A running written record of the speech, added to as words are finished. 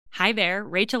Hi there,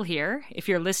 Rachel here. If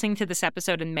you're listening to this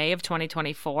episode in May of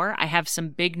 2024, I have some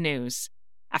big news.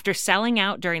 After selling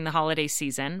out during the holiday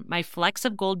season, my Flecks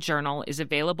of Gold journal is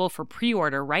available for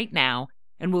pre-order right now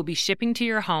and will be shipping to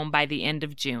your home by the end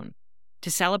of June. To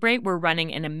celebrate, we're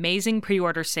running an amazing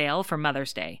pre-order sale for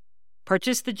Mother's Day.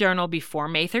 Purchase the journal before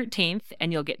May 13th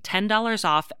and you'll get $10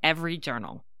 off every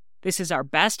journal. This is our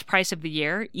best price of the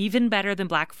year, even better than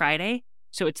Black Friday,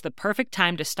 so it's the perfect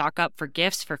time to stock up for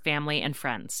gifts for family and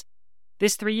friends.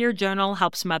 This 3-year journal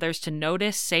helps mothers to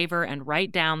notice, savor, and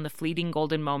write down the fleeting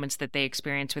golden moments that they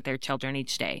experience with their children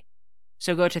each day.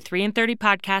 So go to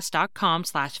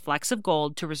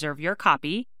 3in30podcast.com/flecksofgold to reserve your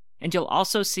copy, and you'll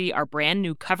also see our brand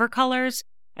new cover colors,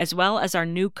 as well as our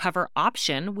new cover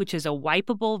option, which is a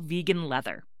wipeable vegan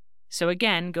leather. So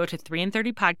again, go to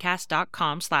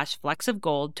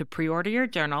 3in30podcast.com/flecksofgold to pre-order your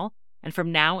journal, and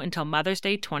from now until Mother's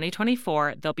Day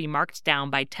 2024, they'll be marked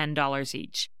down by $10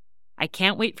 each. I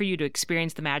can't wait for you to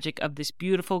experience the magic of this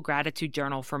beautiful gratitude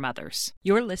journal for mothers.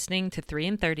 You're listening to 3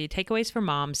 in 30 Takeaways for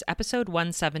Moms, episode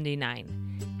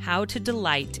 179, How to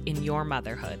Delight in Your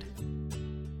Motherhood.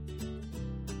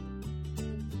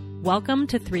 Welcome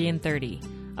to 3 in 30,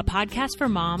 a podcast for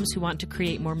moms who want to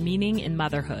create more meaning in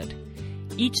motherhood.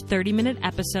 Each 30-minute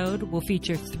episode will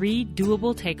feature 3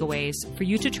 doable takeaways for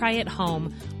you to try at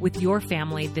home with your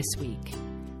family this week.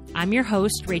 I'm your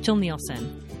host, Rachel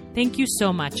Nielsen. Thank you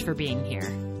so much for being here.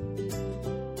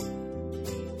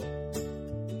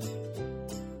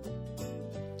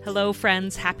 Hello,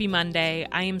 friends. Happy Monday.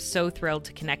 I am so thrilled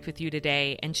to connect with you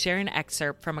today and share an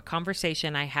excerpt from a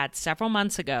conversation I had several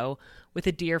months ago with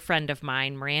a dear friend of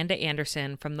mine, Miranda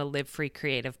Anderson from the Live Free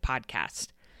Creative podcast.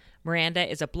 Miranda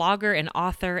is a blogger and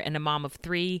author and a mom of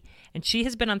 3, and she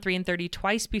has been on 3 in 30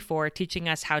 twice before, teaching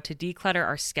us how to declutter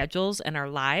our schedules and our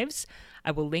lives. I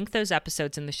will link those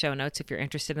episodes in the show notes if you're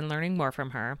interested in learning more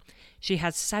from her. She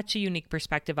has such a unique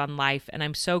perspective on life, and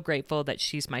I'm so grateful that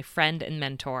she's my friend and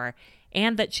mentor,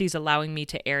 and that she's allowing me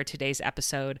to air today's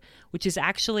episode, which is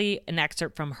actually an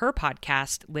excerpt from her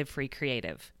podcast, Live Free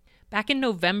Creative. Back in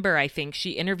November, I think,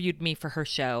 she interviewed me for her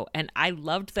show, and I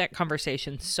loved that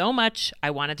conversation so much,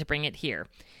 I wanted to bring it here.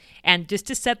 And just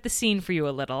to set the scene for you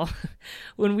a little,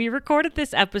 when we recorded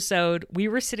this episode, we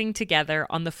were sitting together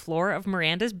on the floor of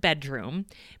Miranda's bedroom,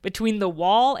 between the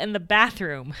wall and the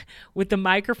bathroom, with the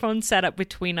microphone set up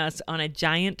between us on a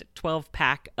giant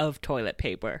 12-pack of toilet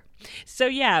paper. So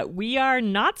yeah, we are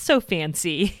not so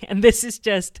fancy, and this is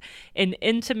just an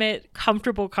intimate,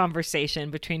 comfortable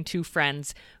conversation between 2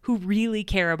 friends who really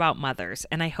care about mothers,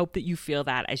 and I hope that you feel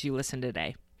that as you listen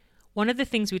today. One of the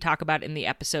things we talk about in the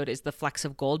episode is the Flecks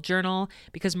of Gold journal,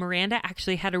 because Miranda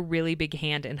actually had a really big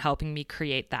hand in helping me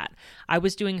create that. I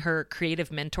was doing her creative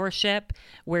mentorship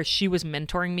where she was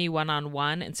mentoring me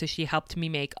one-on-one, and so she helped me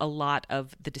make a lot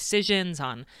of the decisions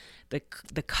on the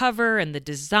cover and the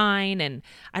design, and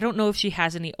I don't know if she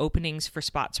has any openings for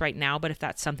spots right now, but if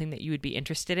that's something that you would be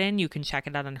interested in, you can check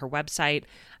it out on her website.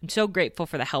 I'm so grateful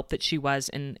for the help that she was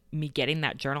in me getting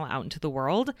that journal out into the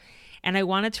world. And I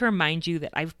wanted to remind you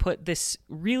that I've put this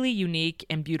really unique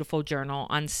and beautiful journal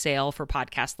on sale for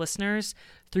podcast listeners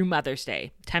through Mother's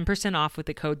Day, 10% off with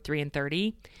the code 3 in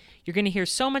 30. You're going to hear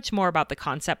so much more about the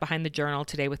concept behind the journal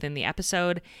today within the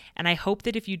episode, and I hope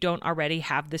that if you don't already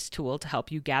have this tool to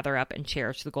help you gather up and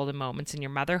cherish the golden moments in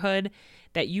your motherhood,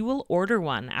 that you will order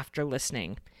one after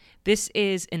listening. This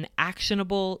is an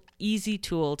actionable, easy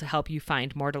tool to help you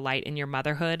find more delight in your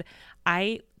motherhood.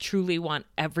 I truly want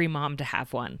every mom to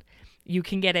have one. You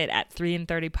can get it at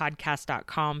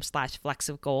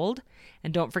 3in30podcast.com/flecksofgold,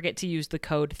 and don't forget to use the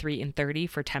code 3 in 30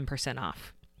 for 10%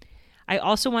 off. I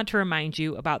also want to remind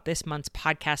you about this month's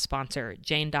podcast sponsor,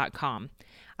 Jane.com.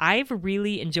 I've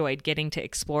really enjoyed getting to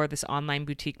explore this online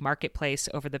boutique marketplace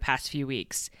over the past few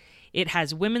weeks. It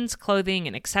has women's clothing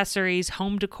and accessories,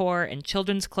 home decor, and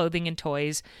children's clothing and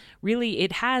toys. Really,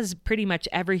 it has pretty much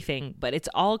everything, but it's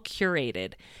all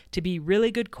curated to be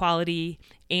really good quality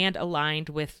and aligned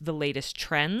with the latest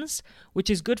trends, which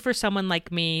is good for someone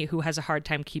like me who has a hard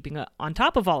time keeping on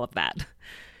top of all of that.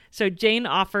 So Jane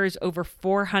offers over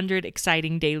 400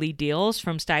 exciting daily deals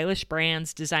from stylish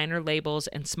brands, designer labels,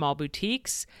 and small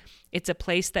boutiques. It's a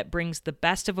place that brings the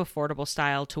best of affordable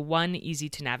style to one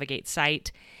easy-to-navigate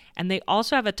site. And they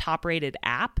also have a top-rated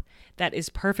app that is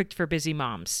perfect for busy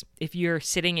moms. If you're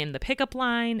sitting in the pickup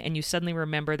line and you suddenly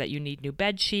remember that you need new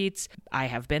bed sheets, I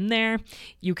have been there,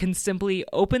 you can simply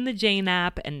open the Jane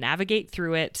app and navigate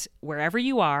through it wherever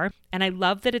you are. And I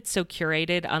love that it's so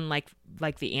curated, unlike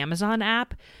like the Amazon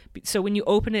app. So when you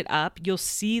open it up, you'll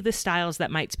see the styles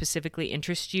that might specifically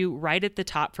interest you right at the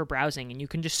top for browsing. And you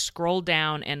can just scroll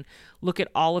down and look at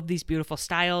all of these beautiful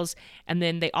styles. And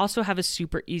then they also have a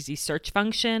super easy search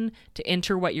function to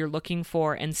enter what you're looking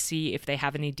for and see if they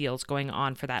have any deals going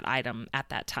on for that item at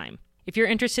that time. If you're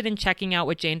interested in checking out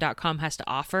what Jane.com has to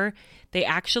offer, they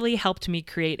actually helped me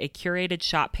create a curated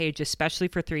shop page, especially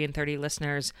for 3 and 30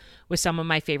 listeners, with some of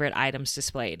my favorite items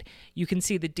displayed. You can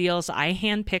see the deals I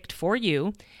handpicked for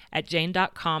you at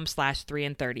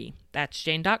jane.com/3and30. That's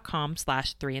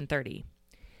jane.com/3and30.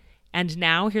 And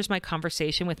now here's my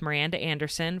conversation with Miranda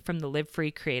Anderson from the Live Free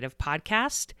Creative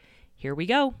podcast. Here we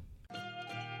go.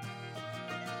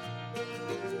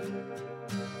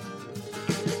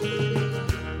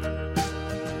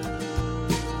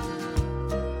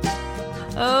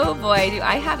 Oh boy, do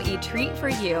I have a treat for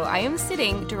you. I am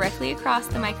sitting directly across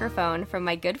the microphone from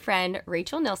my good friend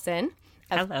Rachel Nilsson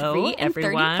of Hello, 3 and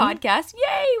everyone. 30 podcast.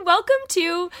 Yay! Welcome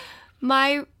to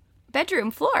my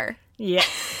bedroom floor. Yeah,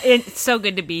 it's so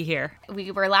good to be here. We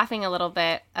were laughing a little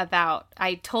bit about,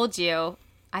 I told you,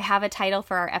 I have a title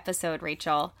for our episode,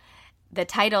 Rachel. The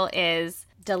title is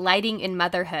Delighting in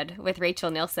Motherhood with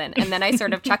Rachel Nilsson. And then I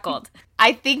sort of chuckled.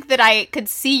 I think that I could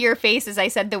see your face as I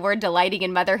said the word delighting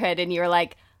in motherhood, and you were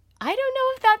like, I don't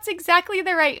know if that's exactly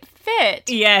the right fit.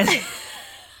 Yes.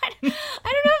 I don't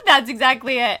know if that's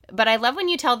exactly it. But I love when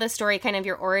you tell the story, kind of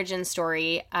your origin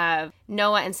story of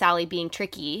Noah and Sally being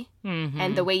tricky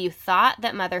and the way you thought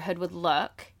that motherhood would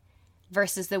look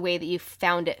versus the way that you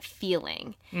found it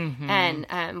feeling.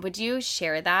 And would you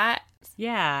share that?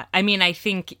 Yeah. I mean, I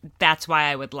think that's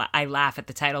why I laugh at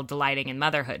the title Delighting in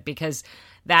Motherhood, because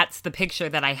that's the picture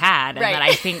that I had and Right. that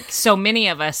I think so many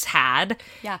of us had,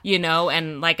 Yeah. you know,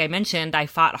 and like I mentioned, I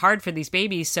fought hard for these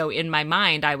babies. So in my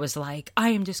mind, I was like, I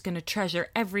am just going to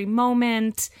treasure every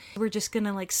moment. We're just going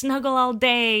to like snuggle all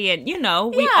day. And, you know,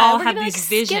 we all we're have gonna, these like,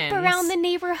 visions. skip around the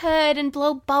neighborhood and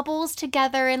blow bubbles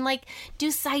together and like do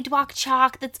sidewalk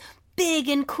chalk that's big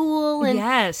and cool and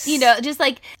Yes. you know, just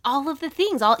like all of the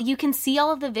things. All you can see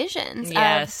all of the visions.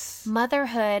 Yes. Of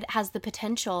motherhood has the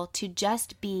potential to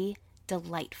just be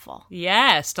delightful.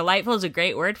 Yes, delightful is a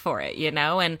great word for it, you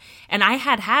know, and I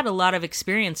had a lot of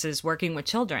experiences working with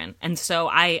children. And so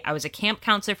I was a camp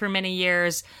counselor for many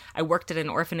years. I worked at an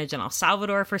orphanage in El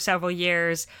Salvador for several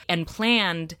years and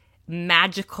planned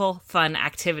magical, fun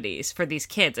activities for these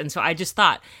kids. And so I just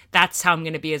thought, that's how I'm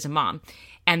going to be as a mom.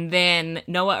 And then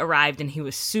Noah arrived and he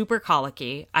was super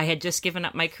colicky. I had just given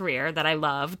up my career that I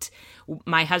loved.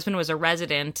 My husband was a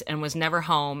resident and was never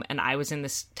home. And I was in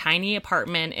this tiny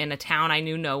apartment in a town I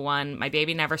knew no one. My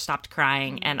baby never stopped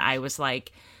crying. And I was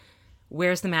like,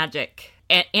 where's the magic?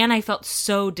 And I felt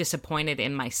so disappointed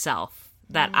in myself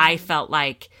that I felt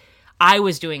like I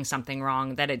was doing something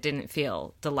wrong, that it didn't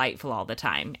feel delightful all the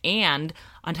time. And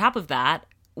on top of that,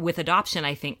 with adoption,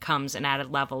 I think comes an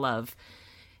added level of,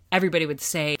 everybody would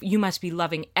say, you must be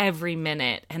loving every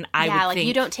minute. And I would think,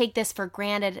 you don't take this for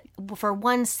granted for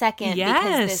 1 second Yes.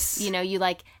 because this, you know, you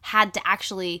like had to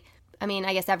actually, I mean,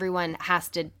 I guess everyone has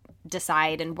to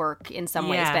decide and work in some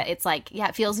ways, Yeah. but it's like, yeah,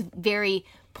 it feels very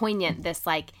poignant, this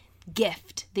like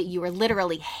gift that you were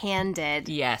literally handed.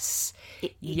 yes,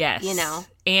 yes. You know?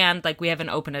 And like we have an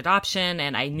open adoption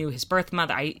and I knew his birth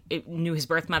mother. I knew his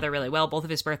birth mother really well, both of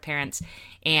his birth parents.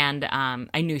 And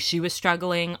I knew she was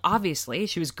struggling. Obviously,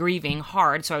 she was grieving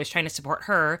hard. So I was trying to support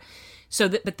her.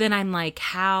 But then I'm like,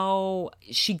 how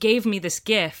she gave me this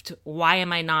gift. Why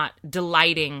am I not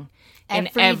delighting in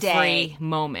every day.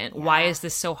 moment? Why is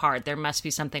this so hard? There must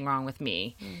be something wrong with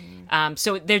me.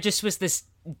 So there just was this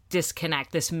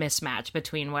disconnect, this mismatch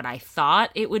between what I thought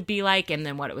it would be like and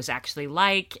then what it was actually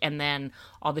like, and then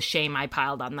all the shame I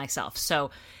piled on myself.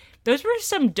 So those were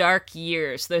some dark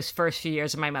years, those first few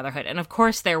years of my motherhood. And of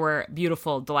course there were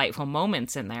beautiful, delightful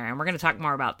moments in there, and we're going to talk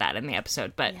more about that in the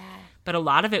episode, but a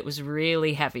lot of it was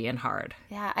really heavy and hard.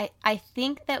 Yeah, I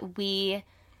think that we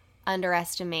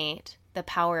underestimate the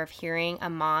power of hearing a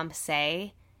mom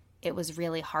say, it was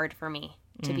really hard for me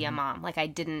to be a mom. Like I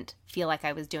didn't feel like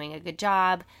I was doing a good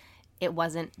job. It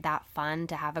wasn't that fun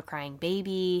to have a crying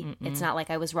baby. It's not like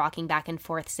I was rocking back and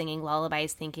forth singing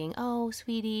lullabies thinking, oh,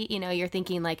 sweetie. You know, you're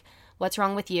thinking like, what's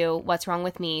wrong with you? What's wrong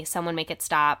with me? Someone make it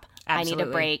stop. Absolutely. I need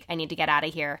a break. I need to get out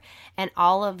of here. And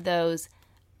all of those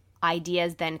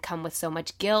ideas then come with so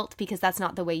much guilt because that's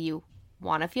not the way you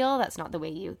want to feel. That's not the way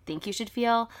you think you should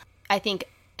feel. I think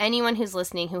anyone who's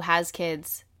listening who has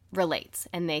kids relates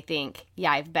and they think,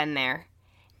 yeah, I've been there.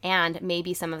 And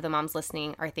maybe some of the moms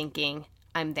listening are thinking,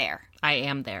 I'm there. I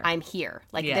am there. I'm here.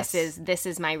 Like Yes. this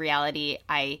is my reality.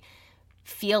 I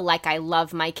feel like I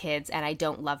love my kids and I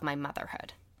don't love my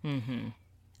motherhood.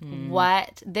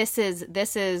 What this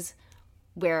is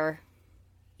where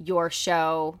your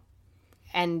show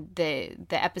and the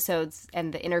episodes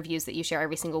and the interviews that you share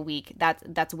every single week,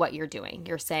 that's what you're doing.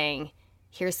 You're saying,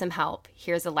 here's some help,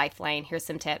 here's a lifeline, here's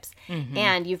some tips.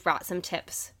 And you've brought some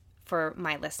tips for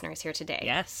my listeners here today.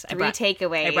 Yes. Three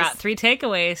takeaways. I brought 3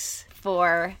 takeaways.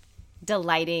 For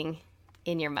delighting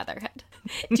in your motherhood.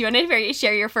 Do you want to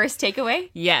share your first takeaway?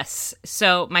 Yes.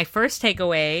 So my first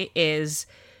takeaway is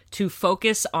to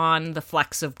focus on the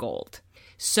flecks of gold.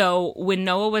 So when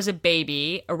Noah was a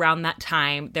baby, around that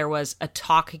time, there was a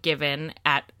talk given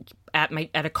at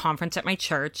a conference at my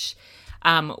church,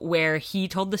 where he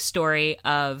told the story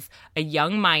of a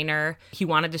young miner. He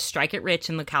wanted to strike it rich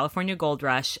in the California gold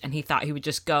rush, and he thought he would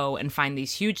just go and find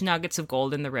these huge nuggets of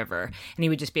gold in the river, and he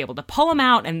would just be able to pull them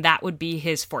out, and that would be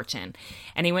his fortune.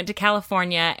 And he went to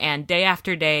California, and day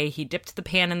after day, he dipped the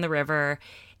pan in the river,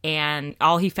 and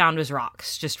all he found was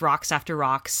rocks, just rocks after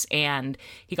rocks, and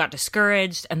he got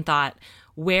discouraged and thought,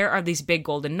 where are these big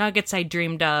golden nuggets I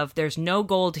dreamed of? There's no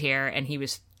gold here. And he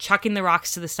was chucking the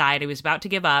rocks to the side. He was about to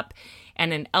give up.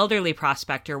 And an elderly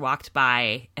prospector walked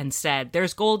by and said,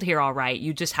 there's gold here, all right.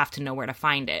 You just have to know where to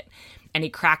find it. And he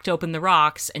cracked open the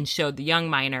rocks and showed the young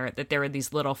miner that there were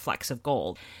these little flecks of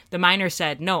gold. The miner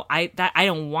said, no, I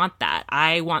don't want that.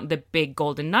 I want the big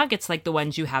golden nuggets like the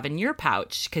ones you have in your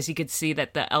pouch, because he could see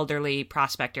that the elderly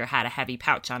prospector had a heavy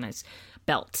pouch on his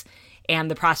belt.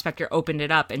 And the prospector opened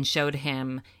it up and showed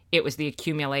him it was the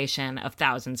accumulation of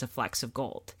thousands of flecks of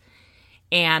gold.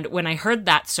 And when I heard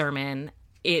that sermon,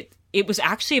 it was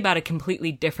actually about a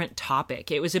completely different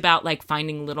topic. It was about like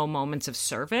finding little moments of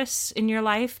service in your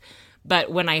life.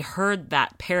 But when I heard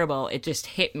that parable, it just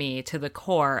hit me to the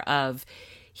core of,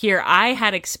 here I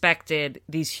had expected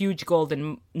these huge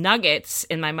golden nuggets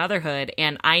in my motherhood,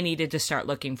 and I needed to start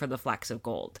looking for the flecks of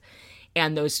gold.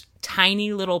 And those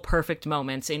tiny little perfect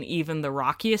moments in even the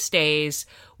rockiest days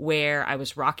where I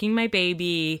was rocking my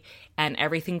baby and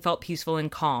everything felt peaceful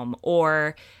and calm,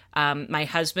 or my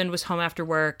husband was home after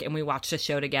work and we watched a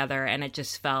show together and it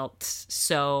just felt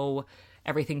so,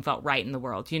 everything felt right in the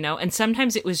world, you know? And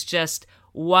sometimes it was just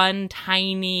one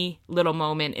tiny little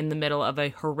moment in the middle of a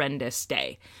horrendous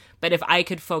day. But if I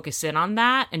could focus in on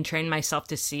that and train myself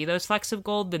to see those flecks of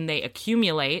gold, then they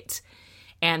accumulate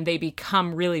and they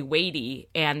become really weighty,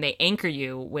 and they anchor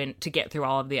you to get through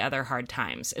all of the other hard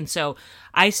times. And so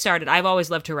I've always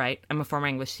loved to write. I'm a former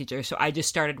English teacher, so I just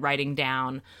started writing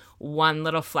down one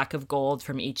little fleck of gold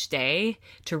from each day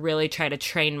to really try to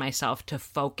train myself to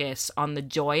focus on the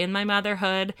joy in my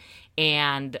motherhood.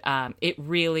 And it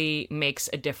really makes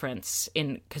a difference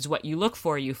because what you look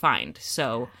for, you find.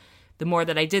 So the more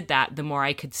that I did that, the more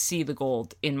I could see the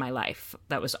gold in my life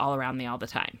that was all around me all the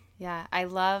time. Yeah, I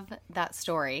love that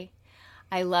story.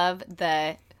 I love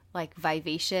the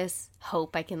vivacious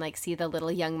hope. I can see the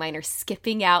little young miner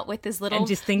skipping out with his little and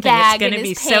just thinking bag it's going to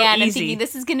be so easy. And thinking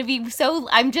this is going to be so,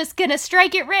 I'm just going to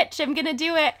strike it rich. I'm going to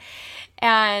do it.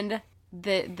 And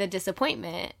the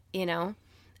disappointment,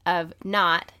 of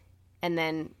not, and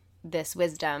then this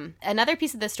wisdom. Another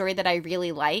piece of the story that I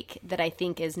really like that I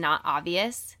think is not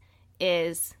obvious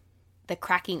is the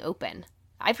cracking open.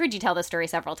 I've heard you tell this story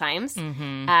several times,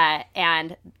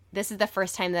 and this is the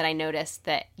first time that I noticed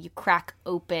that you crack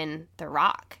open the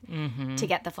rock to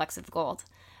get the flecks of gold,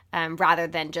 rather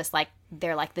than just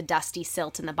they're the dusty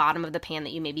silt in the bottom of the pan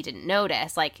that you maybe didn't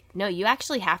notice. No, you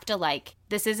actually have to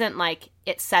this isn't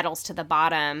it settles to the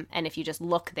bottom, and if you just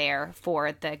look there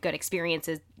for the good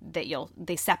experiences that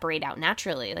they separate out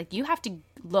naturally. You have to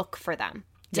look for them.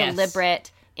 Yes.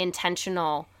 Deliberate,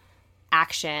 intentional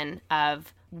action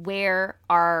of where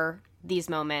are these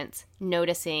moments,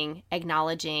 noticing,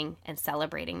 acknowledging, and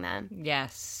celebrating them.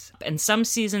 Yes. In some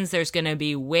seasons, there's going to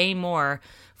be way more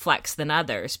flecks than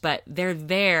others, but they're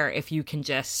there if you can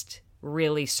just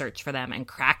really search for them and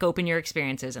crack open your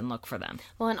experiences and look for them.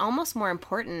 Well, and almost more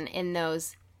important in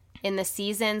the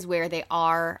seasons where they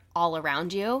are all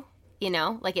around you,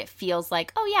 it feels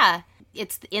oh yeah,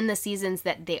 it's in the seasons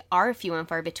that they are few and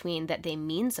far between that they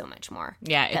mean so much more.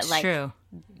 Yeah, it's true.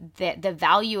 The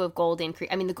value of gold increase.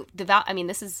 I mean,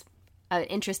 this is an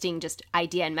interesting just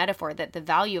idea and metaphor that the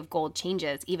value of gold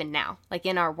changes even now,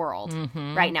 in our world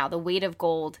right now. The weight of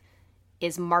gold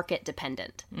is market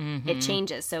dependent. It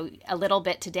changes. So a little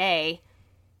bit today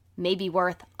may be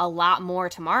worth a lot more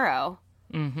tomorrow.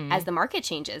 As the market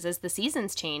changes, as the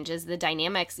seasons change, as the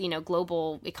dynamics,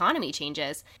 global economy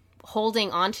changes. Holding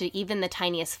on to even the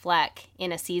tiniest fleck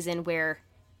in a season where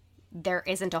there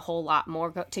isn't a whole lot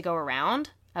more to go around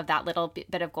of that little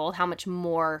bit of gold, how much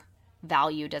more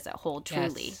value does it hold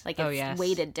truly? Yes. It's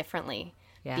weighted differently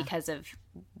because of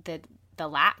the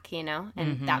lack, you know,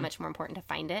 and that much more important to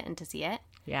find it and to see it.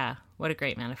 Yeah. What a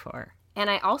great metaphor. And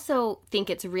I also think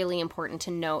it's really important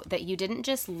to note that you didn't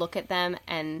just look at them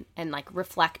and like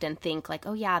reflect and think like,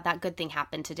 oh yeah, that good thing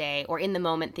happened today. Or in the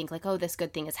moment think like, oh, this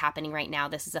good thing is happening right now.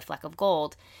 This is a fleck of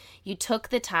gold. You took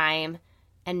the time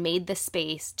and made the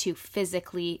space to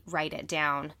physically write it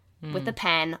down with a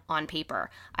pen on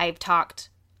paper. I've talked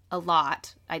a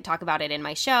lot. I talk about it in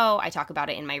my show. I talk about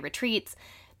it in my retreats,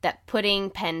 that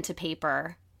putting pen to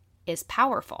paper is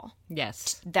powerful.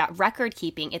 Yes. That record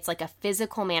keeping, it's like a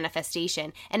physical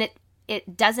manifestation. And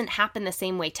it doesn't happen the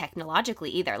same way technologically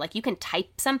either. Like you can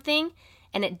type something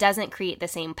and it doesn't create the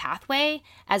same pathway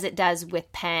as it does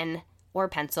with pen or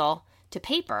pencil to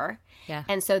paper. Yeah.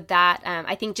 And so that,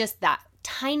 I think just that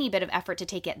tiny bit of effort to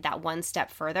take it that one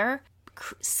step further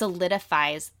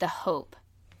solidifies the hope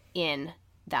in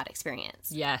that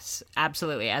experience. Yes,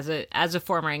 absolutely. As a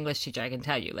former English teacher, I can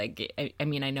tell you, like, I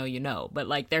mean, I know you know, but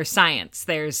like there's science,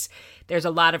 there's a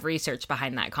lot of research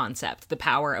behind that concept, the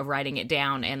power of writing it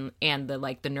down and the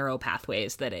like the neural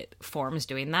pathways that it forms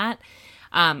doing that.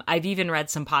 I've even read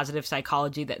some positive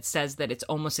psychology that says that it's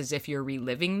almost as if you're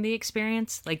reliving the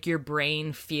experience. Like your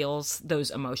brain feels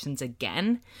those emotions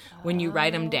again when you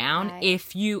write them down.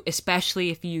 Right.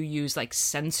 Especially if you use like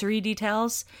sensory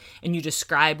details and you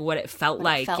describe what it felt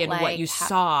like and like, what you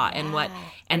saw and what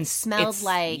and smelled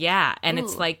like. Yeah. And Ooh.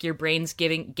 It's like your brain's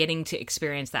getting to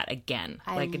experience that again.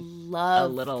 I like love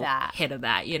a little that. hit of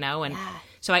that, you know? And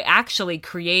so I actually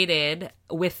created,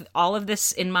 with all of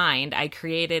this in mind, I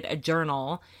created a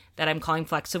journal that I'm calling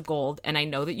Flecks of Gold. And I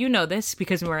know that you know this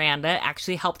because Miranda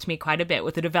actually helped me quite a bit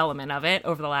with the development of it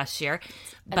over the last year.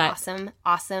 An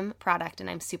awesome product,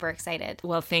 and I'm super excited.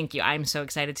 Well, thank you. I'm so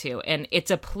excited too. And it's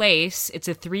a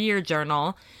 3-year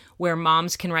journal where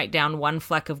moms can write down one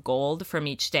fleck of gold from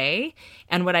each day.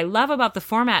 And what I love about the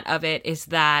format of it is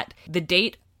that the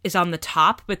date is on the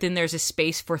top, but then there's a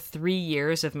space for 3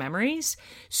 years of memories.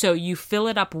 So you fill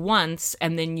it up once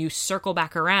and then you circle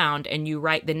back around and you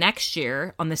write the next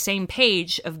year on the same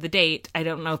page of the date. I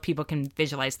don't know if people can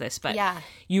visualize this, but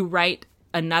you write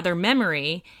another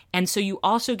memory. And so you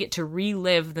also get to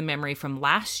relive the memory from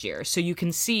last year. So you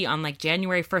can see on like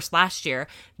January 1st last year,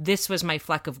 this was my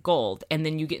fleck of gold. And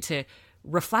then you get to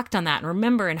reflect on that and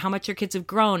remember and how much your kids have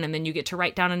grown, and then you get to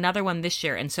write down another one this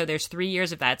year. And so there's 3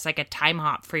 years of that. It's like a time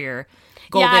hop for your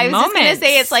golden moments. Yeah, I was just going to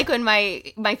say, it's like when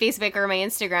my Facebook or my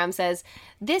Instagram says,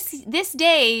 this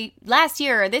day last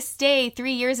year, or this day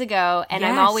 3 years ago, and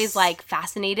I'm always like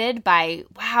fascinated by,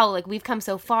 wow, like we've come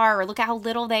so far, or look at how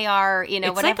little they are, you know,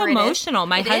 it's whatever like emotional.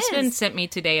 My husband is. sent me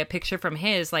today a picture from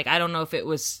his, like, I don't know if it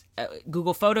was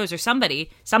Google Photos or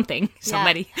somebody sending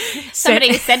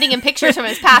him pictures from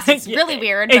his past. It's really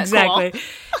weird, but exactly.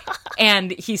 Cool.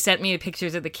 And he sent me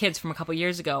pictures of the kids from a couple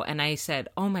years ago, and I said,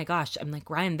 oh my gosh, I'm like,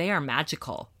 Ryan, they are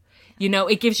magical. You know,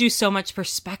 it gives you so much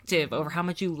perspective over how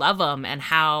much you love them and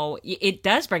how it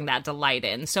does bring that delight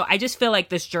in. So I just feel like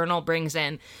this journal brings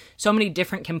in so many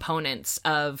different components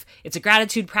of, it's a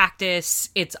gratitude practice.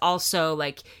 It's also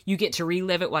like you get to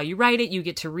relive it while you write it. You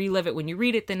get to relive it when you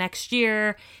read it the next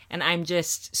year. And I'm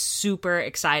just super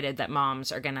excited that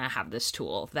moms are going to have this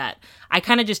tool that I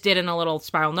kind of just did in a little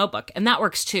spiral notebook. And that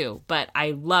works too. But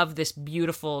I love this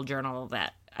beautiful journal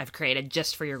that I've created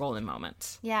just for your golden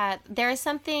moments. Yeah, there is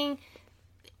something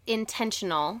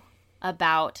intentional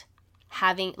about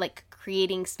having, like,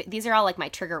 creating these are all like my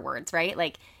trigger words, right?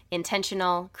 Like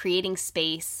intentional, creating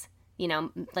space, you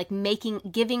know, like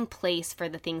giving place for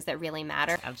the things that really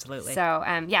matter. Absolutely. So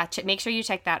make sure you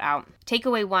check that out.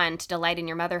 Takeaway 1 to delight in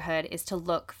your motherhood is to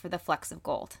look for the flecks of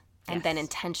gold and then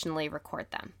intentionally record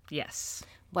them. Yes.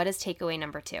 What is takeaway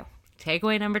number 2?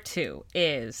 Takeaway number 2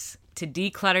 is to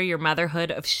declutter your motherhood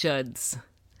of shoulds.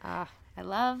 I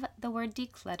love the word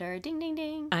declutter. Ding, ding,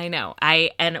 ding. I know.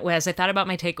 And as I thought about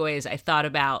my takeaways, I thought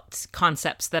about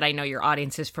concepts that I know your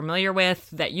audience is familiar with,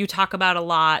 that you talk about a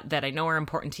lot, that I know are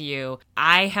important to you.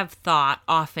 I have thought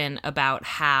often about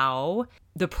how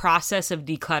the process of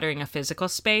decluttering a physical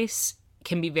space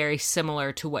can be very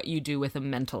similar to what you do with a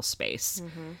mental space.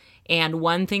 Mm-hmm. And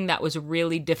one thing that was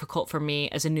really difficult for me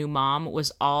as a new mom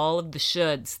was all of the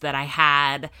shoulds that I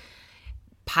had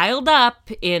piled up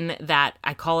in that,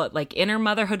 I call it like inner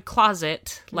motherhood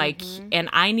closet, like, and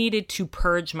I needed to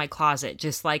purge my closet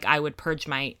just like I would purge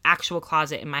my actual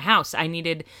closet in my house. I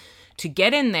needed to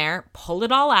get in there, pull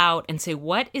it all out and say,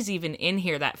 what is even in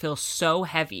here that feels so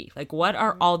heavy? Like, what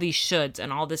are all these shoulds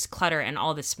and all this clutter and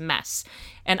all this mess?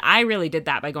 And I really did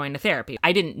that by going to therapy.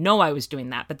 I didn't know I was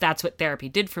doing that, but that's what therapy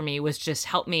did for me, was just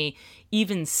help me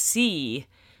even see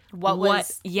what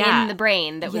was in the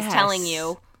brain that was telling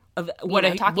you, of what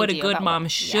a good mom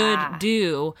should Yeah.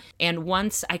 do. And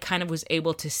once I kind of was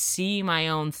able to see my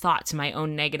own thoughts, my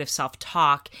own negative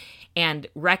self-talk, and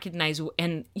recognize,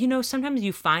 and sometimes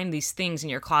you find these things in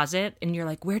your closet and you're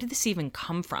like, where did this even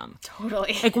come from?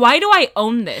 Totally. Like, why do I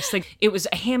own this? Like, it was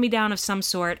a hand-me-down of some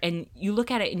sort, and you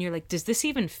look at it and you're like, does this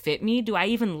even fit me? Do I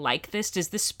even like this? Does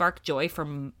this spark joy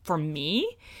for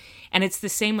me? And it's the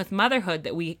same with motherhood,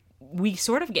 that we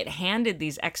sort of get handed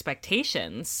these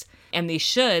expectations and these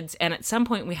shoulds, and at some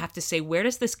point we have to say, where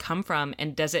does this come from,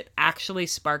 and does it actually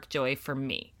spark joy for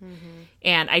me? Mm-hmm.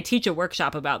 And I teach a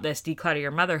workshop about this, Declutter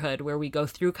Your Motherhood, where we go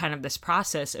through kind of this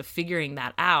process of figuring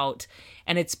that out.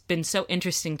 And it's been so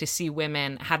interesting to see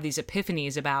women have these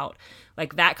epiphanies about,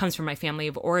 like, that comes from my family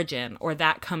of origin, or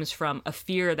that comes from a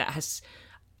fear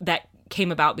that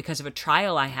came about because of a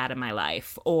trial I had in my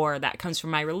life, or that comes from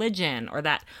my religion, or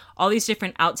that all these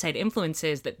different outside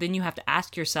influences that then you have to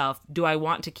ask yourself, do I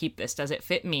want to keep this? Does it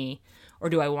fit me? Or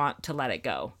do I want to let it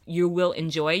go? You will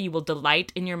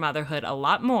delight in your motherhood a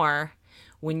lot more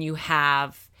when you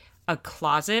have a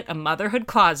closet, a motherhood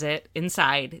closet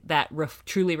inside that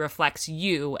truly reflects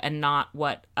you and not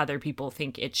what other people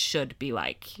think it should be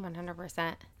like.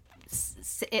 100%.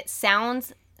 It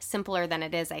sounds simpler than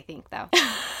it is, I think, though.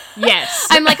 Yes.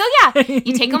 I'm like, oh yeah,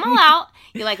 you take them all out,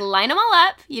 you like line them all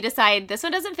up, you decide this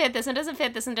one doesn't fit, this one doesn't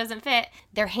fit, this one doesn't fit.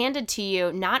 They're handed to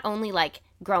you not only like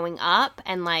growing up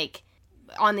and like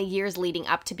on the years leading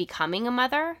up to becoming a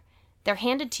mother, they're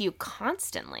handed to you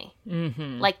constantly.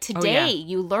 Mm-hmm. Like today,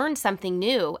 you learn something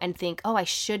new and think, oh, I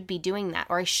should be doing that,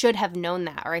 or I should have known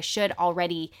that, or I should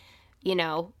already,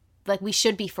 like we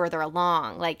should be further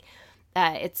along. Like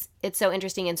it's so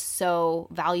interesting and so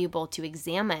valuable to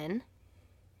examine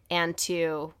and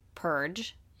to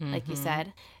purge, like you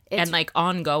said. And like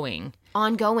ongoing.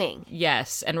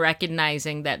 Yes. And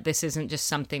recognizing that this isn't just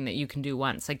something that you can do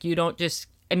once. Like you don't just,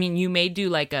 you may do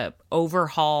like a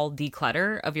overhaul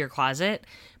declutter of your closet,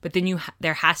 but then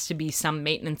there has to be some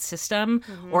maintenance system,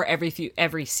 or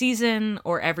every season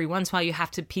or every once in a while you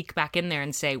have to peek back in there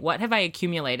and say, what have I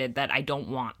accumulated that I don't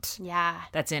want? Yeah.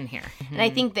 That's in here. Mm-hmm. And I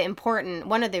think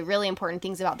one of the really important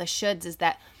things about the shoulds is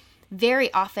that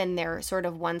very often they're sort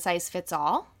of one size fits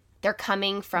all. They're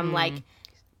coming from like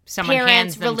someone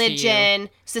parents, religion,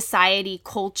 society,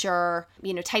 culture,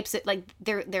 types of like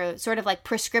they're sort of like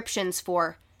prescriptions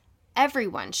for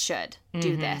everyone should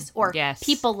do this, or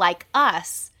people like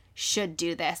us should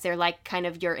do this. They're like kind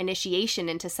of your initiation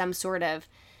into some sort of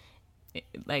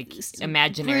like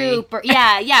imaginary group or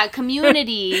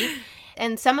community.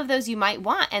 And some of those you might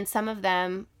want, and some of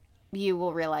them you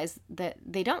will realize that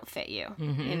they don't fit you,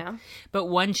 But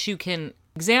once you can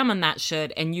examine that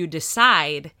should and you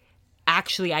decide,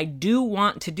 actually, I do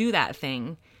want to do that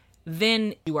thing,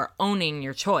 then you are owning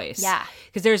your choice. Yeah.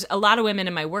 Because there's a lot of women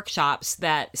in my workshops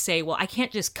that say, well, I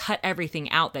can't just cut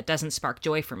everything out that doesn't spark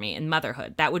joy for me in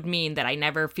motherhood. That would mean that I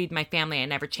never feed my family, I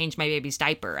never change my baby's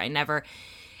diaper,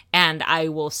 and I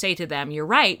will say to them, you're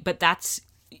right, but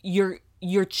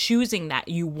you're choosing that.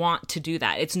 You want to do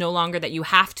that. It's no longer that you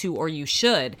have to or you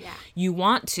should. Yeah. You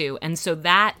want to. And so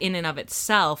that in and of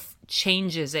itself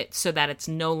changes it so that it's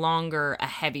no longer a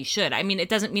heavy should. It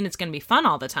doesn't mean it's going to be fun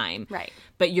all the time. Right.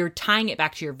 But you're tying it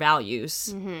back to your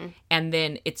values. Mm-hmm. And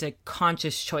then it's a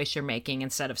conscious choice you're making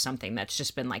instead of something that's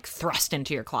just been like thrust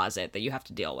into your closet that you have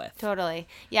to deal with. Totally.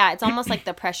 Yeah. It's almost like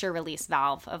the pressure release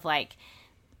valve of like,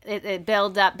 it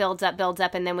builds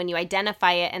up. And then when you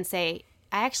identify it and say,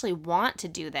 I actually want to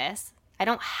do this. I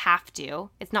don't have to.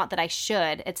 It's not that I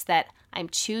should. It's that I'm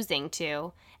choosing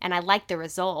to. And I like the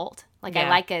result. Like I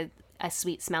like a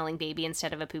sweet smelling baby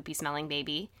instead of a poopy smelling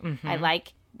baby. Mm-hmm. I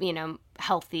like,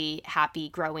 healthy, happy,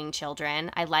 growing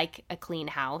children. I like a clean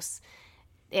house.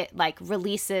 It like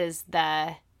releases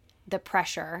the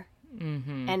pressure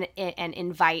and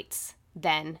invites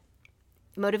then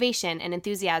motivation and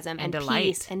enthusiasm and delight.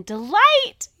 Peace and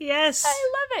delight. Yes. I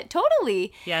love it.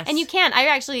 Totally. Yes. And you can. I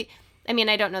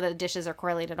don't know that dishes are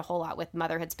correlated a whole lot with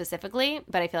motherhood specifically,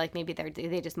 but I feel like maybe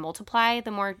they just multiply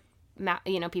the more,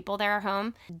 people there are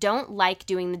home. Don't like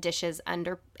doing the dishes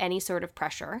under any sort of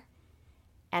pressure.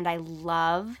 And I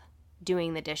love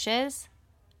doing the dishes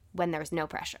when there's no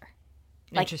pressure.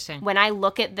 Interesting. When I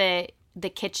look at the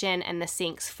kitchen and the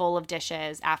sinks full of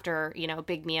dishes after, a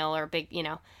big meal or a big,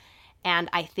 and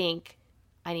I think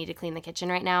I need to clean the kitchen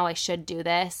right now. I should do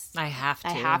this. I have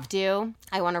to.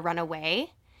 I want to run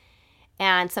away.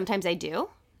 And sometimes I do.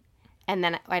 And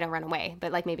then I don't run away.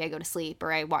 But like maybe I go to sleep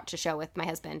or I watch a show with my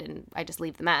husband and I just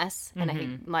leave the mess. And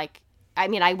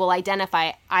I will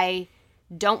identify I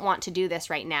don't want to do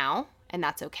this right now. And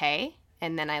that's okay.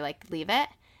 And then I leave it.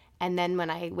 And then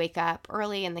when I wake up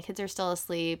early and the kids are still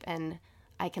asleep and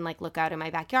I can like look out in my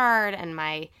backyard and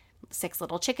my 6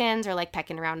 little chickens are like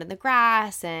pecking around in the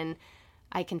grass, and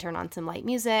I can turn on some light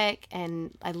music,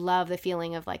 and I love the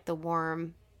feeling of like the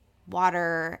warm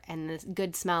water and the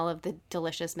good smell of the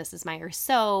delicious Mrs. Meyer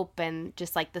soap, and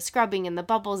just like the scrubbing and the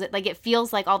bubbles. It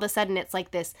feels like all of a sudden it's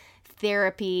like this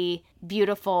therapy,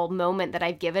 beautiful moment that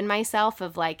I've given myself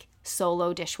of like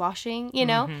solo dishwashing, you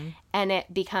know, and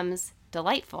it becomes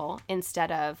delightful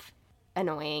instead of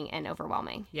annoying and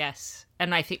overwhelming. Yes.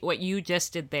 And I think what you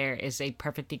just did there is a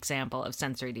perfect example of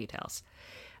sensory details,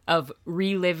 of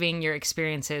reliving your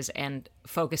experiences and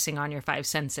focusing on your 5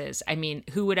 senses. I mean,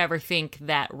 who would ever think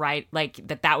that, right? Like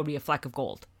that would be a fleck of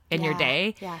gold in your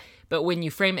day. Yeah. But when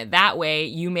you frame it that way,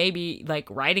 you may be like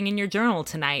writing in your journal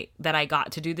tonight that I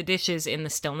got to do the dishes in the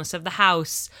stillness of the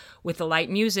house with the light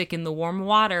music and the warm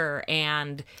water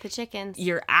and the chickens.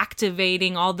 You're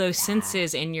activating all those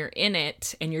senses, and you're in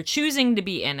it, and you're choosing to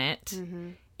be in it.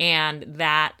 And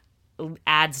that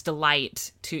adds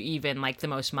delight to even like the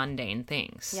most mundane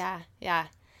things. Yeah.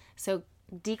 So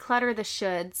declutter the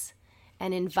shoulds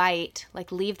and invite,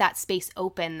 like leave that space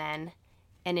open then,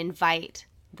 and invite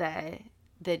the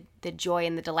joy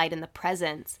and the delight and the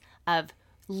presence of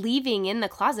leaving in the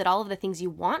closet all of the things you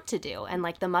want to do, and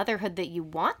like the motherhood that you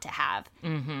want to have,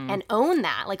 and own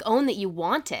that, like own that you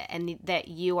want it, and that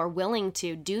you are willing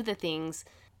to do the things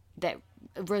that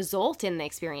result in the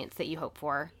experience that you hope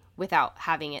for, without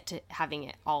having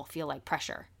it all feel like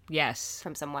pressure. Yes.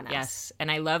 From someone else. Yes. And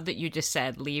I love that you just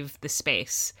said leave the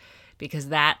space, because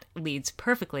that leads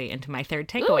perfectly into my third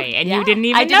takeaway. You didn't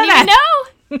even know that.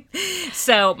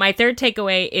 So my third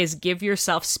takeaway is give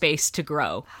yourself space to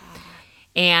grow.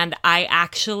 And I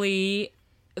actually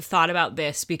thought about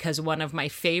this because one of my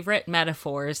favorite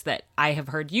metaphors that I have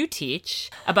heard you teach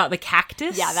about the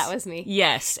cactus. Yeah, that was me.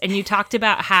 Yes. And you talked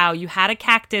about how you had a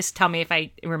cactus. Tell me if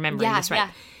I remember this right.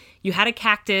 Yeah. You had a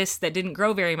cactus that didn't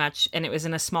grow very much, and it was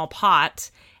in a small pot.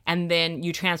 And then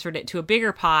you transferred it to a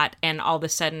bigger pot, and all of a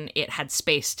sudden it had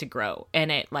space to grow,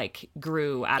 and it like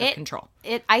grew out of control.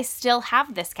 I still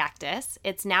have this cactus.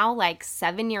 It's now like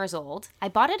 7 years old. I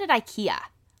bought it at IKEA.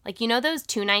 Like, you know those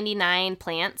 $2.99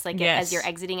 plants, like as you're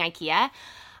exiting IKEA?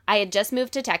 I had just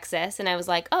moved to Texas, and I was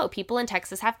like, oh, people in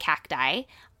Texas have cacti.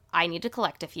 I need to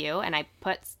collect a few, and I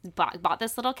bought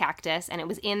this little cactus, and it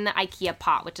was in the IKEA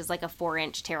pot, which is like a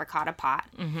 4-inch terracotta pot.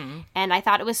 And I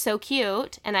thought it was so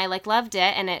cute, and I like loved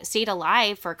it, and it stayed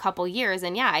alive for a couple years.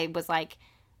 And yeah, I was like,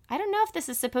 I don't know if this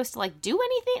is supposed to like do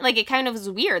anything. Like, it kind of was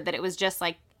weird that it was just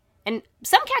like, and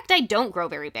some cacti don't grow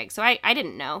very big, so I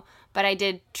didn't know, but I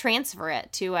did transfer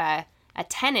it to a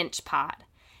 10-inch pot,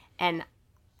 and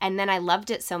then I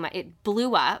loved it so much. It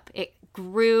blew up. It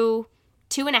grew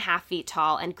 2.5 feet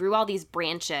tall and grew all these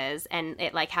branches, and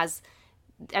it like has,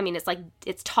 I mean,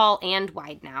 it's tall and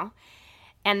wide now.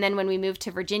 And then when we moved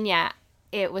to Virginia,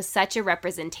 it was such a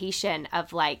representation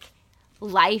of like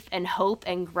life and hope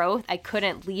and growth. I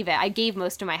couldn't leave it. I gave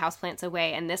most of my houseplants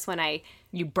away, and this one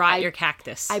You brought your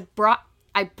cactus. I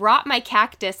brought my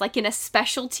cactus like in a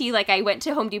specialty, like I went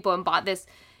to Home Depot and bought this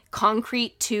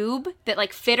concrete tube that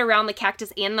like fit around the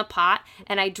cactus and the pot,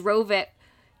 and I drove it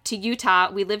to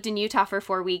Utah. We lived in Utah for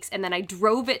 4 weeks, and then I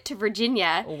drove it to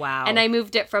Virginia. Wow. And I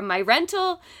moved it from my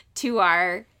rental to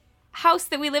our house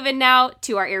that we live in now,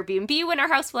 to our Airbnb when our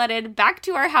house flooded, back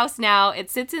to our house now. It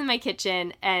sits in my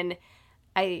kitchen, and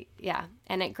it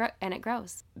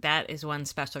grows. That is one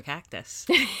special cactus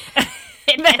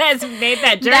that has made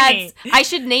that journey. I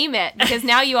should name it, because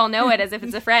now you all know it as if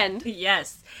it's a friend.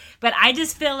 Yes. But I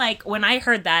just feel like when I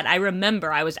heard that, I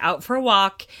remember I was out for a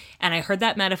walk and I heard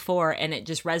that metaphor, and it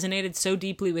just resonated so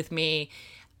deeply with me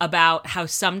about how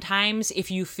sometimes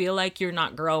if you feel like you're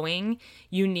not growing,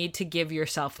 you need to give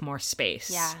yourself more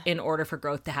space in order for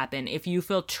growth to happen. If you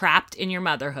feel trapped in your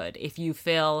motherhood, if you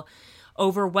feel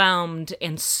overwhelmed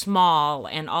and small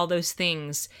and all those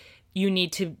things, you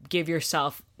need to give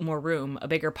yourself more room, a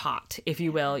bigger pot, if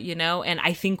you will, you know? And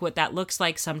I think what that looks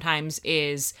like sometimes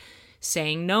is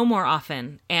saying no more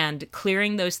often and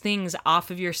clearing those things off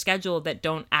of your schedule that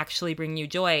don't actually bring you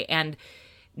joy, and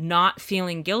not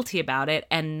feeling guilty about it,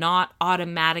 and not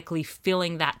automatically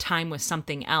filling that time with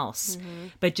something else,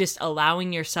 but just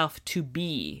allowing yourself to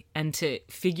be and to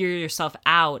figure yourself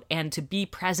out and to be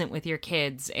present with your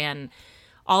kids and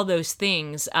all those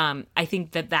things. I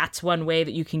think that that's one way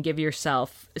that you can give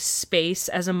yourself space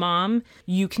as a mom.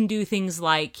 You can do things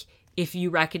like, if you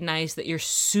recognize that you're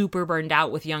super burned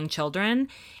out with young children,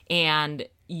 and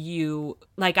you,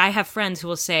 like, I have friends who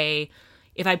will say,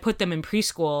 if I put them in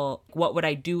preschool, what would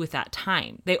I do with that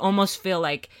time? They almost feel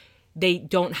like they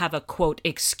don't have a, quote,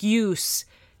 excuse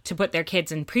to put their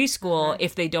kids in preschool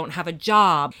if they don't have a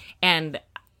job. And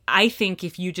I think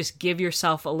if you just give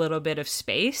yourself a little bit of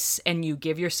space and you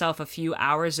give yourself a few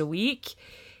hours a week,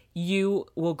 you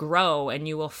will grow and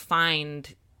you will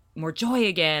find more joy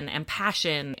again and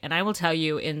passion. And I will tell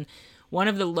you, in one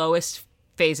of the lowest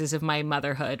phases of my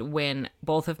motherhood, when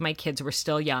both of my kids were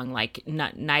still young, like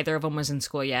neither of them was in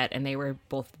school yet, and they were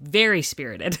both very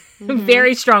spirited,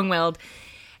 very strong-willed,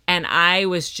 and I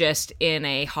was just in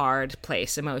a hard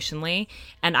place emotionally.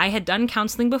 And I had done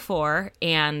counseling before,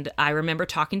 and I remember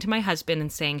talking to my husband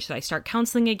and saying, should I start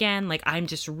counseling again? Like, I'm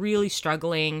just really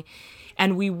struggling.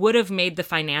 And we would have made the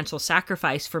financial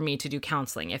sacrifice for me to do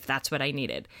counseling if that's what I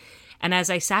needed. And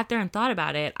as I sat there and thought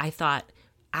about it, I thought,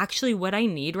 actually, what I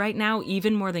need right now,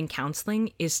 even more than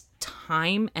counseling, is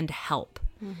time and help.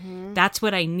 That's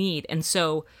what I need. And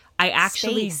so I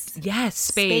actually,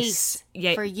 space.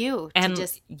 Yeah, for you and to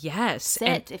just sit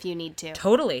and, if you need to.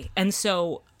 Totally. And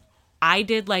so I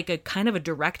did like a kind of a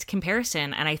direct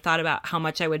comparison, and I thought about how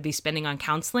much I would be spending on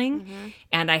counseling,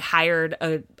 and I hired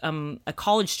a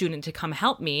college student to come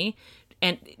help me,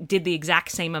 and did the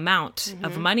exact same amount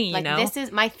of money, like, this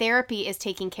is my therapy is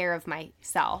taking care of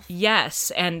myself. Yes,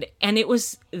 and it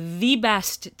was the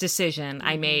best decision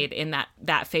I made in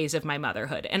that phase of my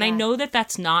motherhood. And I know that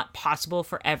that's not possible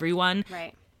for everyone.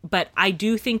 Right. But I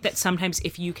do think that sometimes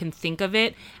if you can think of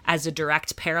it as a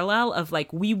direct parallel of,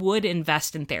 like, we would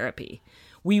invest in therapy,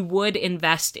 we would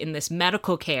invest in this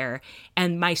medical care,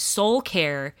 and my soul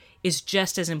care is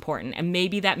just as important. And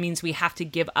maybe that means we have to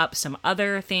give up some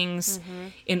other things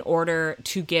in order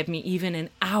to give me even an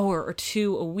hour or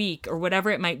two a week or whatever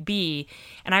it might be.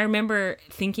 And I remember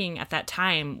thinking at that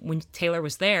time when Taylor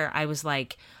was there, I was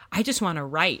like, I just want to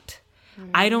write.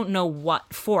 I don't know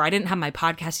what for. I didn't have my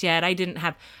podcast yet.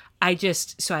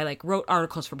 So I like wrote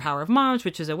articles for Power of Moms,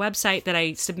 which is a website that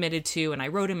I submitted to, and I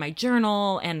wrote in my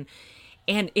journal, and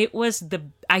it was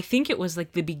I think it was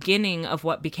like the beginning of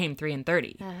what became 3 and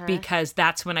 30, because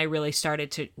that's when I really started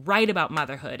to write about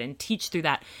motherhood and teach through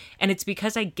that. And it's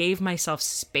because I gave myself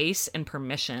space and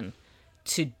permission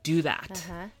to do that.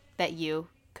 That you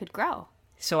could grow.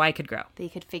 So I could grow. That you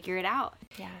could figure it out.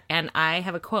 Yeah. And I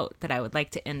have a quote that I would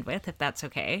like to end with, if that's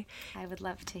okay. I would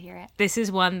love to hear it. This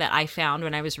is one that I found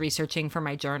when I was researching for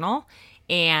my journal,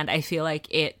 and I feel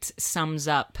like it sums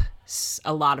up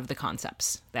a lot of the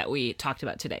concepts that we talked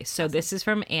about today. So this is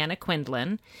from Anna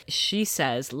Quindlen. She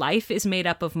says, life is made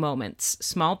up of moments,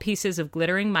 small pieces of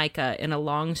glittering mica in a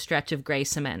long stretch of gray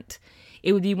cement.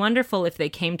 It would be wonderful if they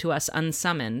came to us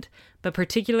unsummoned, but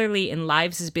particularly in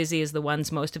lives as busy as the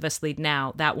ones most of us lead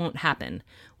now, that won't happen.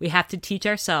 We have to teach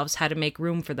ourselves how to make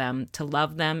room for them, to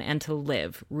love them, and to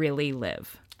live, really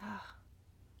live. Oh,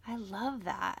 I love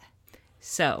that.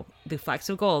 So the flecks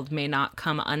of gold may not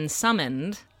come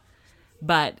unsummoned,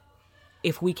 but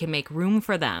if we can make room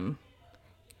for them,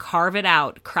 carve it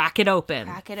out, crack it open,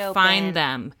 find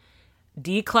them,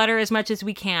 declutter as much as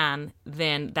we can,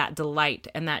 then that delight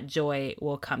and that joy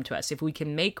will come to us. If we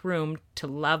can make room to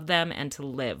love them and to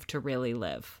live, to really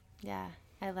live. Yeah,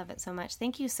 I love it so much.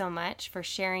 Thank you so much for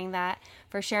sharing that,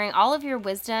 for sharing all of your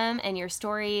wisdom and your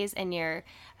stories and your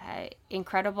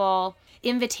incredible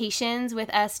invitations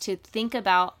with us to think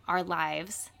about our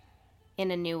lives in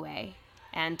a new way,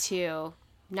 and to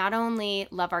not only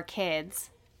love our kids,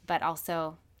 but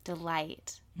also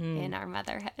delight in our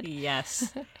motherhood.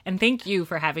 Yes. And thank you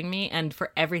for having me and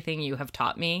for everything you have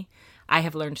taught me. I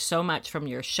have learned so much from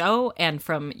your show and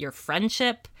from your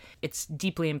friendship. It's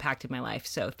deeply impacted my life.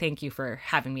 So thank you for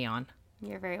having me on.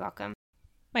 You're very welcome.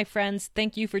 My friends,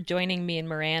 thank you for joining me and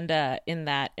Miranda in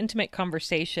that intimate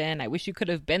conversation. I wish you could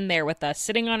have been there with us,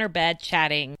 sitting on our bed,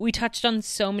 chatting. We touched on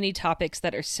so many topics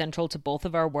that are central to both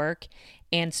of our work.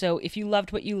 And so if you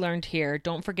loved what you learned here,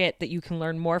 don't forget that you can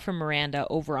learn more from Miranda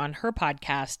over on her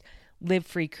podcast, Live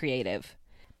Free Creative.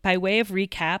 By way of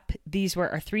recap, these were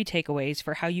our 3 takeaways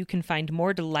for how you can find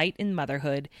more delight in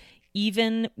motherhood,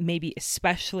 even, maybe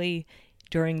especially,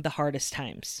 during the hardest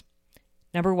times.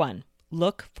 Number 1.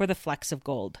 Look for the flecks of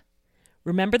gold.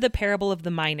 Remember the parable of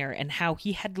the miner and how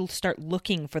he had to start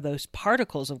looking for those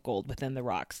particles of gold within the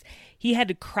rocks. He had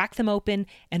to crack them open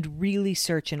and really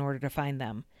search in order to find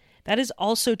them. That is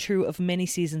also true of many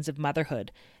seasons of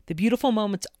motherhood. The beautiful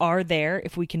moments are there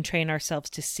if we can train ourselves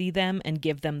to see them and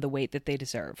give them the weight that they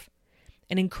deserve.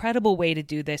 An incredible way to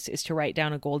do this is to write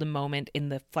down a golden moment in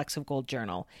the Flecks of Gold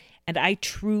journal, and I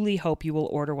truly hope you will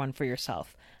order one for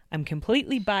yourself. I'm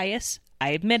completely biased, I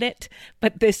admit it,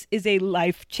 but this is a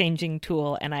life-changing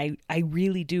tool, and I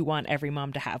really do want every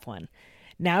mom to have one.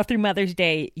 Now through Mother's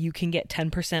Day, you can get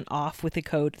 10% off with the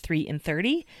code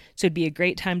 3in30. So it'd be a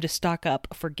great time to stock up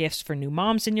for gifts for new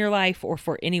moms in your life or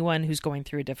for anyone who's going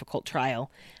through a difficult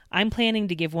trial. I'm planning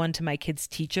to give one to my kids'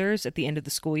 teachers at the end of the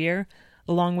school year,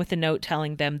 along with a note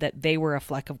telling them that they were a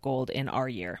fleck of gold in our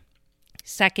year.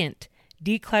 Second,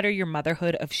 declutter your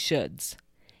motherhood of shoulds.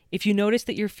 If you notice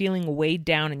that you're feeling weighed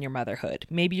down in your motherhood,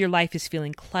 maybe your life is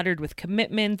feeling cluttered with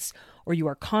commitments, or you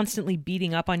are constantly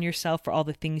beating up on yourself for all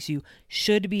the things you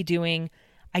should be doing,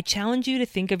 I challenge you to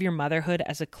think of your motherhood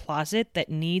as a closet that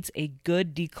needs a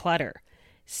good declutter.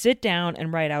 Sit down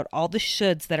and write out all the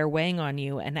shoulds that are weighing on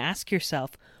you and ask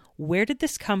yourself, where did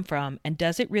this come from, and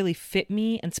does it really fit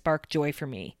me and spark joy for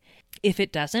me? If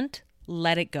it doesn't,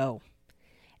 let it go.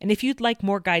 And if you'd like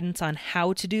more guidance on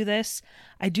how to do this,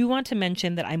 I do want to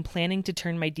mention that I'm planning to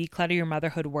turn my Declutter Your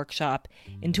Motherhood workshop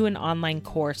into an online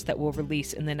course that will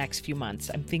release in the next few months.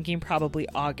 I'm thinking probably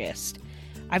August.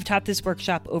 I've taught this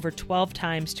workshop over 12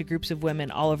 times to groups of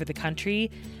women all over the country,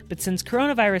 but since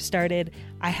coronavirus started,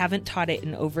 I haven't taught it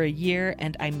in over a year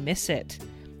and I miss it.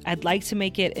 I'd like to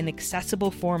make it an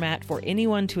accessible format for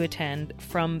anyone to attend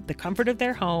from the comfort of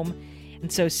their home.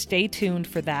 And so stay tuned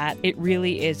for that. It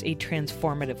really is a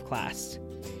transformative class.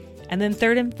 And then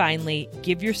third and finally,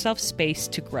 give yourself space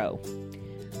to grow.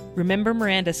 Remember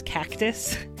Miranda's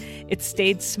cactus? It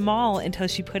stayed small until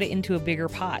she put it into a bigger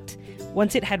pot.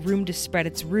 Once it had room to spread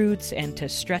its roots and to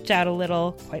stretch out a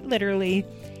little, quite literally,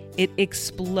 it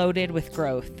exploded with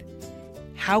growth.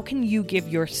 How can you give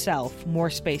yourself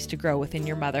more space to grow within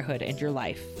your motherhood and your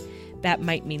life? That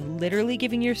might mean literally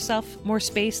giving yourself more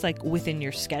space, like within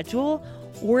your schedule,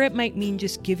 or it might mean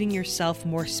just giving yourself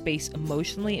more space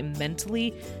emotionally and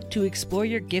mentally to explore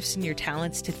your gifts and your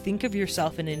talents, to think of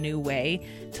yourself in a new way,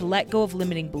 to let go of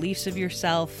limiting beliefs of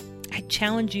yourself. I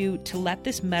challenge you to let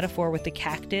this metaphor with the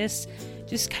cactus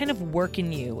just kind of work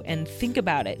in you and think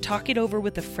about it. Talk it over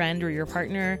with a friend or your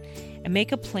partner and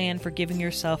make a plan for giving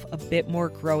yourself a bit more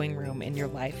growing room in your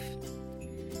life.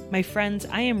 My friends,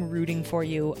 I am rooting for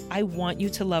you. I want you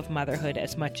to love motherhood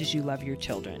as much as you love your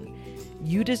children.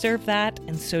 You deserve that,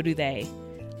 and so do they.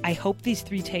 I hope these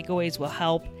 3 takeaways will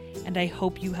help, and I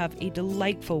hope you have a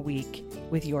delightful week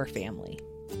with your family.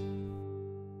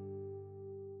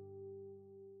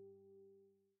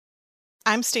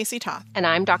 I'm Stacey Toth. And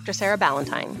I'm Dr. Sarah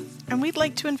Ballantyne. And we'd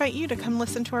like to invite you to come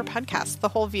listen to our podcast, The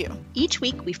Whole View. Each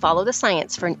week, we follow the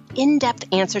science for an in-depth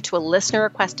answer to a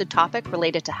listener-requested topic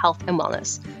related to health and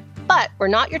wellness. But we're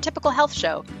not your typical health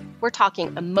show. We're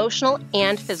talking emotional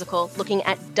and physical, looking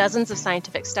at dozens of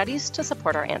scientific studies to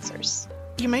support our answers.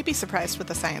 You might be surprised what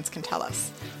the science can tell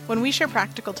us. When we share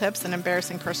practical tips and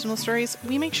embarrassing personal stories,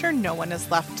 we make sure no one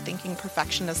is left thinking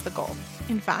perfection is the goal.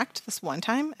 In fact, this one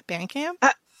time at band camp...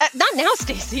 Not now,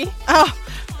 Stacey. Oh,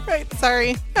 right,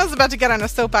 sorry. I was about to get on a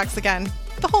soapbox again.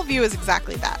 The Whole View is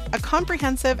exactly that, a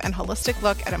comprehensive and holistic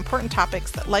look at important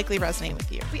topics that likely resonate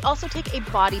with you. We also take a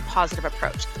body-positive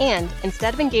approach, and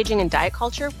instead of engaging in diet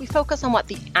culture, we focus on what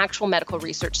the actual medical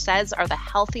research says are the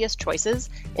healthiest choices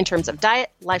in terms of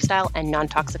diet, lifestyle, and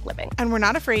non-toxic living. And we're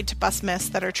not afraid to bust myths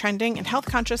that are trending in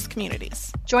health-conscious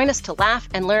communities. Join us to laugh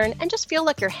and learn and just feel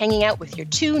like you're hanging out with your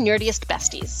 2 nerdiest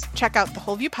besties. Check out the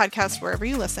Whole View podcast wherever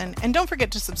you listen, and don't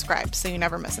forget to subscribe so you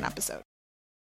never miss an episode.